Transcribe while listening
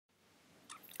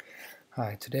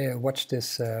Hi, today I watched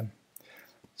this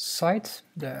site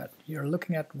that you're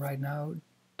looking at right now,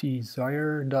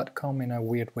 desire.com, in a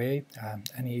weird way.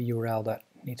 Any URL that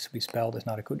needs to be spelled is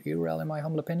not a good URL in my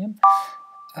humble opinion.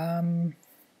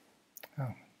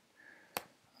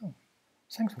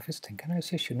 Thanks for visiting. Can I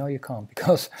assist you? No, you can't,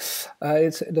 because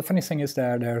the funny thing is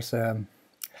there's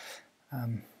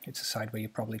it's a site where you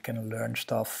probably can learn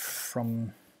stuff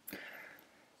from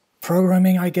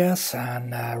programming, I guess,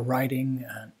 and writing.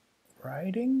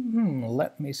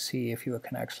 Let me see if you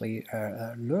can actually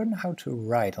learn how to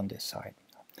write on this site.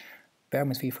 Bear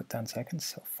with me for 10 seconds,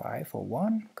 so 5 or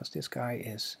 1, because this guy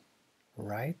is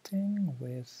writing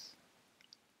with...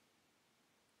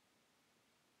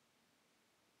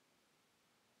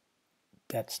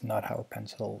 That's not how a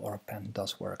pencil or a pen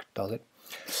does work, does it?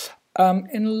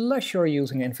 Unless you're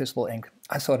using invisible ink.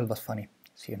 I thought it was funny.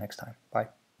 See you next time. Bye.